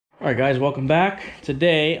All right, guys, welcome back.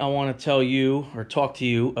 Today, I want to tell you or talk to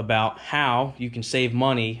you about how you can save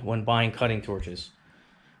money when buying cutting torches.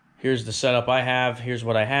 Here's the setup I have. Here's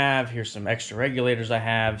what I have. Here's some extra regulators I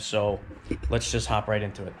have. So let's just hop right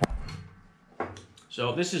into it.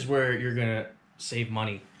 So this is where you're going to save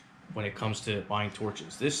money when it comes to buying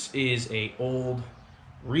torches. This is a old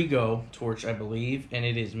Rigo torch, I believe, and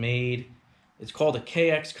it is made, it's called a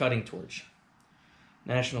KX cutting torch.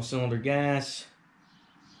 National cylinder gas.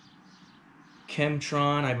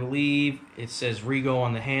 Chemtron, I believe. It says Rigo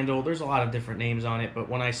on the handle. There's a lot of different names on it, but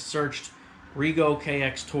when I searched Rigo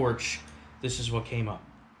KX torch, this is what came up.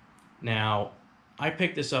 Now, I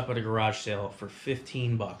picked this up at a garage sale for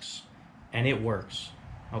 15 bucks, and it works,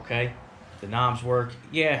 okay? The knobs work.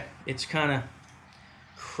 Yeah, it's kind of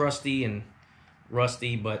crusty and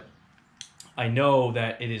rusty, but I know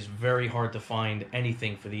that it is very hard to find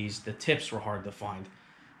anything for these. The tips were hard to find.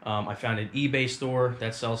 I found an eBay store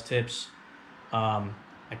that sells tips.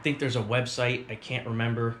 I think there's a website, I can't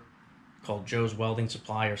remember, called Joe's Welding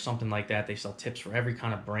Supply or something like that. They sell tips for every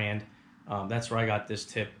kind of brand. That's where I got this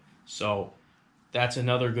tip. So that's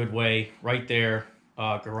another good way right there.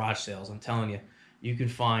 Garage sales, I'm telling you, you can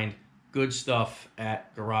find good stuff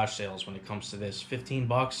at garage sales when it comes to this. 15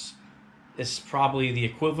 bucks is probably the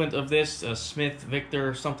equivalent of this, a Smith,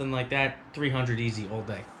 Victor, something like that. 300 easy all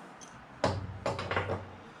day.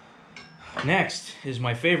 Next is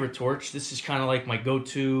my favorite torch. This is kind of like my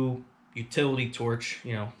go-to utility torch,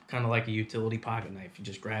 you know, kind of like a utility pocket knife. You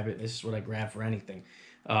just grab it. This is what I grab for anything.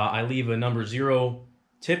 I leave a number 0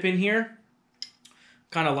 tip in here.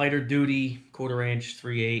 Kind of lighter duty, 1/4 inch,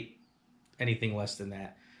 3/8, anything less than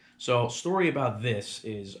that. So, story about this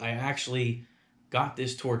is I actually got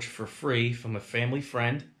this torch for free from a family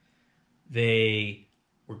friend. They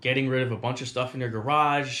were getting rid of a bunch of stuff in their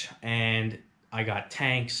garage, and I got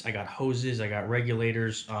tanks, I got hoses, I got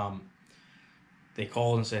regulators. They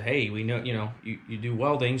called and said, hey, we know, you do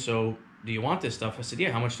welding, so do you want this stuff? I said,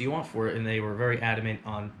 yeah, how much do you want for it? And they were very adamant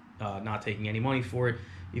on not taking any money for it,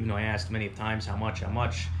 even though I asked many times how much.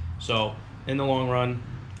 So in the long run,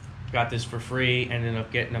 got this for free, ended up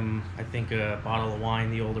getting them, I think, a bottle of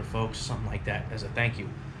wine, the older folks, something like that, as a thank you.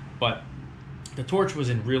 But the torch was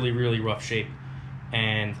in really, really rough shape.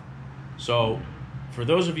 And so for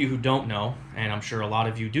those of you who don't know, and I'm sure a lot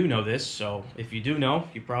of you do know this, so if you do know,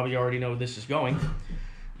 you probably already know where this is going,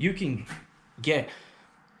 you can get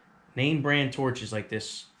name brand torches like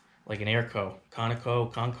this, like an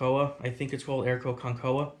Concoa, I think it's called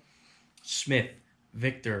Concoa, Smith,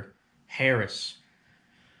 Victor, Harris.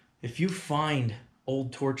 If you find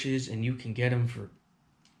old torches and you can get them for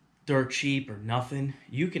dirt cheap or nothing,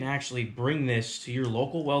 you can actually bring this to your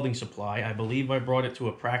local welding supply. I believe I brought it to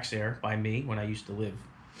a Praxair by me when I used to live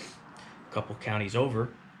a couple counties over,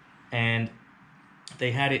 and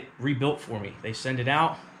they had it rebuilt for me. They send it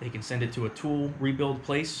out, they can send it to a tool rebuild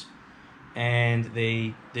place, and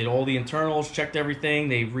they did all the internals, checked everything.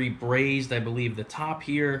 They rebrazed, I believe, the top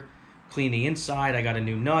here, cleaned the inside. I got a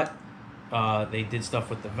new nut. They did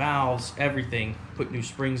stuff with the valves, everything, put new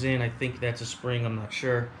springs in. I think that's a spring, I'm not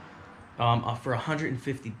sure. For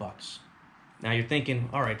 150 bucks. Now you're thinking,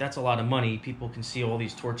 all right, that's a lot of money. People can see all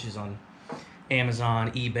these torches on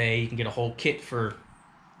Amazon, eBay. You can get a whole kit with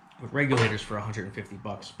regulators for 150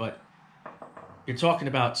 bucks. But you're talking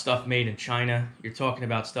about stuff made in China. You're talking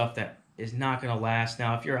about stuff that is not going to last.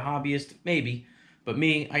 Now, if you're a hobbyist, maybe. But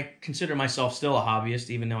me, I consider myself still a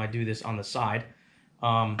hobbyist, even though I do this on the side.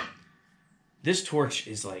 This torch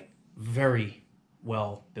is like very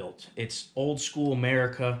well built. It's old school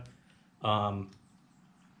America.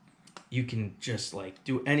 You can just like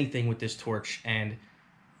do anything with this torch. And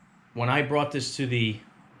when I brought this to the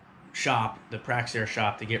shop, the Praxair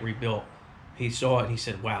shop, to get rebuilt, he saw it and he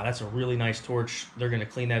said, wow, that's a really nice torch. They're going to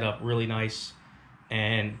clean that up really nice.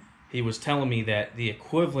 And he was telling me that the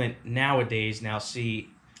equivalent nowadays, now see,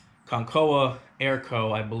 Concoa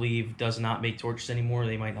Airco, I believe, does not make torches anymore.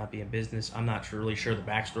 They might not be in business. I'm not really sure the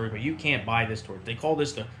backstory, but you can't buy this torch. They call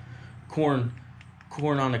this the corn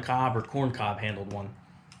on the cob or corn cob handled one.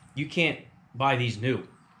 You can't buy these new.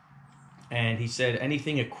 And he said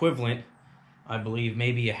anything equivalent, I believe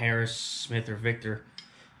maybe a Harris, Smith, or Victor,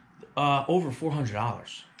 over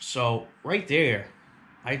 $400. So right there,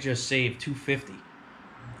 I just saved $250,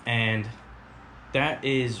 and that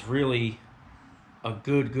is really a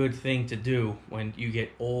good thing to do when you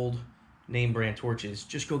get old name brand torches.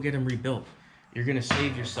 Just go get them rebuilt. You're gonna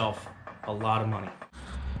save yourself a lot of money.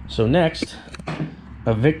 So next,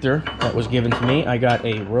 a Victor that was given to me. I got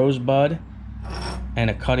a rosebud and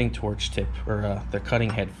a cutting torch tip, or the cutting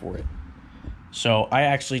head for it. So I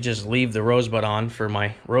actually just leave the rosebud on for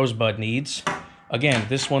my rosebud needs. Again,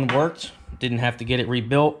 this one worked. Didn't have to get it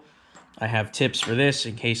rebuilt. I have tips for this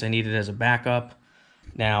in case I need it as a backup.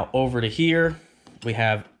 Now, over to here, we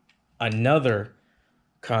have another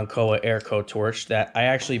Concoa Airco torch that I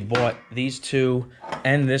actually bought these two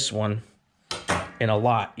and this one in a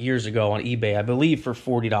lot years ago on eBay, I believe for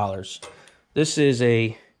 $40. This is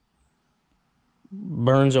a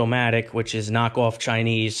Burns-O-Matic, which is knockoff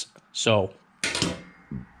Chinese, so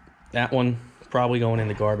that one probably going in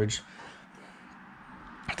the garbage.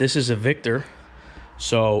 This is a Victor,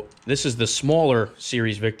 so this is the smaller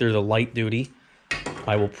series Victor, the light duty.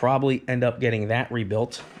 I will probably end up getting that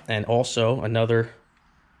rebuilt, and also another,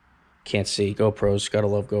 can't see, GoPros, gotta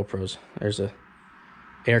love GoPros. There's a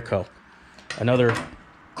Airco, another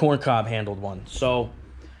corncob handled one. So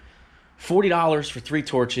 $40 for 3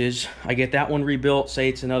 torches. I get that one rebuilt, say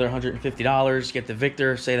it's another $150. Get the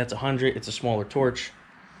Victor, say that's $100, it's a smaller torch.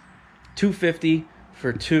 $250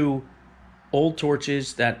 for 2 old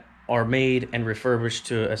torches that are made and refurbished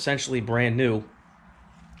to essentially brand new,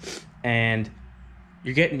 and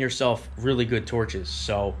you're getting yourself really good torches.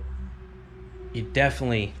 So you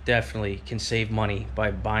definitely can save money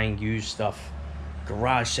by buying used stuff.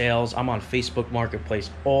 Garage sales, I'm on Facebook Marketplace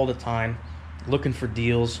all the time looking for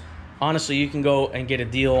deals. Honestly, you can go and get a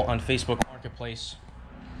deal on Facebook Marketplace.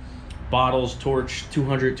 Bottles, torch,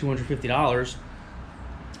 $200, $250.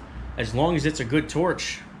 As long as it's a good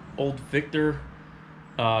torch, old Victor,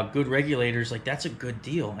 good regulators, like that's a good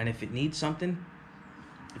deal. And if it needs something,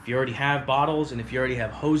 if you already have bottles and if you already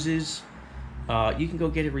have hoses, you can go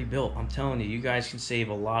get it rebuilt. I'm telling you, you guys can save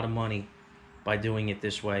a lot of money by doing it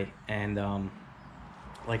this way. And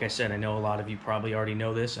like I said, I know a lot of you probably already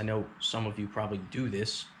know this. I know some of you probably do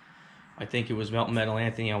this. I think it was Melton Metal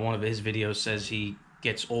Anthony on one of his videos says he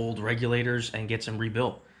gets old regulators and gets them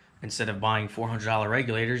rebuilt. Instead of buying $400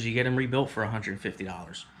 regulators, you get them rebuilt for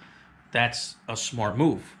 $150. That's a smart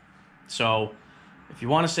move. So if you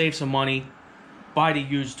want to save some money, buy the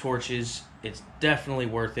used torches. It's definitely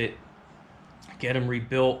worth it. Get them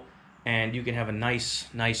rebuilt, and you can have a nice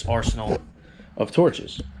arsenal of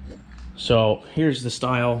torches. So here's the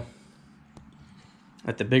style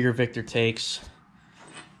that the bigger Victor takes.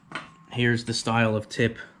 Here's the style of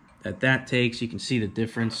tip that takes. You can see the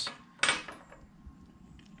difference.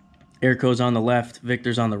 Airco's on the left,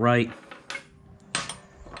 Victor's on the right.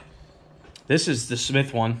 This is the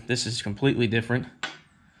Smith one. This is completely different.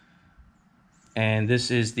 And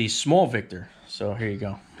this is the small Victor. So here you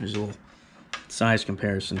go. Here's a little size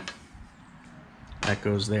comparison. That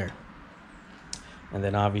goes there. And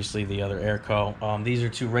then obviously the other Airco. These are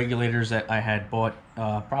 2 regulators that I had bought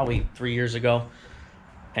probably 3 years ago.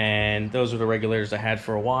 And those are the regulators I had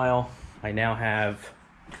for a while. I now have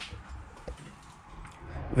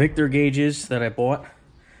Victor gauges that I bought.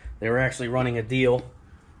 They were actually running a deal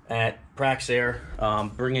at Praxair.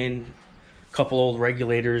 Bring in a couple old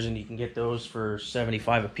regulators and you can get those for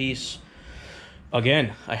 $75 a piece.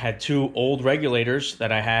 Again, I had 2 old regulators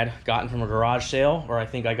that I had gotten from a garage sale, or I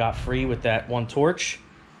think I got free with that one torch.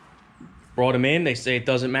 Brought them in. They say it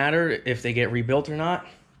doesn't matter if they get rebuilt or not.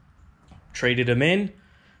 Traded them in,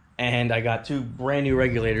 and I got 2 brand new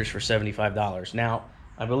regulators for $75. Now,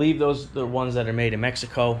 I believe those are the ones that are made in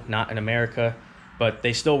Mexico, not in America, but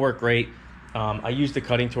they still work great. I use the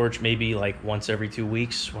cutting torch maybe like once every 2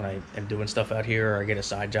 weeks when I am doing stuff out here, or I get a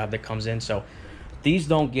side job that comes in. So these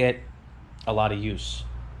don't get a lot of use,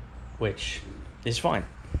 which is fine.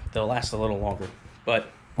 They'll last a little longer.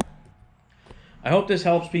 But I hope this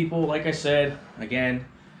helps people. Like I said, again,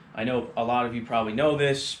 I know a lot of you probably know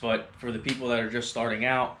this, but for the people that are just starting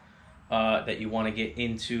out, that you want to get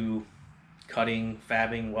into cutting,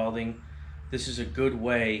 fabbing, welding, this is a good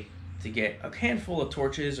way to get a handful of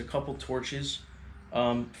torches, a couple torches,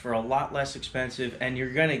 for a lot less expensive, and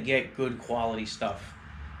you're gonna get good quality stuff.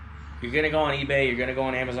 You're gonna go on eBay, you're gonna go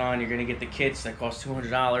on Amazon, you're gonna get the kits that cost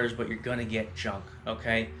 $200, but you're gonna get junk,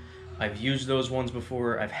 okay? I've used those ones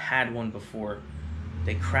before, I've had one before.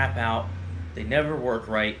 They crap out, they never work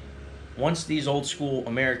right. Once these old school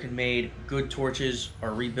American made good torches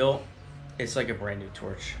are rebuilt, it's like a brand new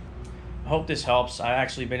torch. I hope this helps. I've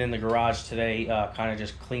actually been in the garage today, kind of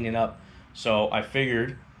just cleaning up. So I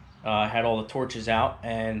figured I had all the torches out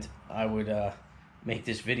and I would make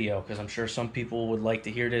this video because I'm sure some people would like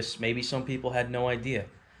to hear this. Maybe some people had no idea,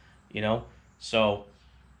 you know? So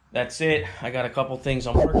that's it. I got a couple things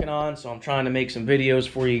I'm working on, so I'm trying to make some videos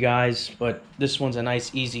for you guys. But this one's a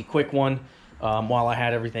nice, easy, quick one. While I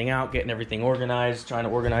had everything out, getting everything organized, trying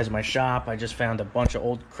to organize my shop, I just found a bunch of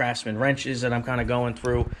old Craftsman wrenches that I'm kind of going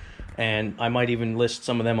through. And I might even list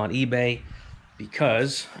some of them on eBay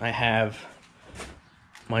because I have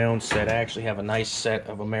my own set. I actually have a nice set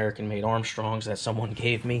of American-made Armstrongs that someone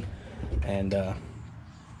gave me, and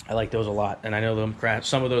I like those a lot. And I know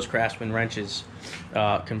some of those Craftsman wrenches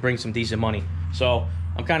can bring some decent money. So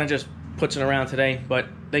I'm kind of just putzing around today, but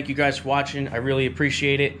thank you guys for watching. I really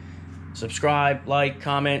appreciate it. Subscribe, like,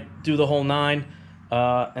 comment, do the whole 9,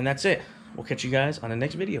 and that's it. We'll catch you guys on the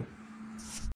next video.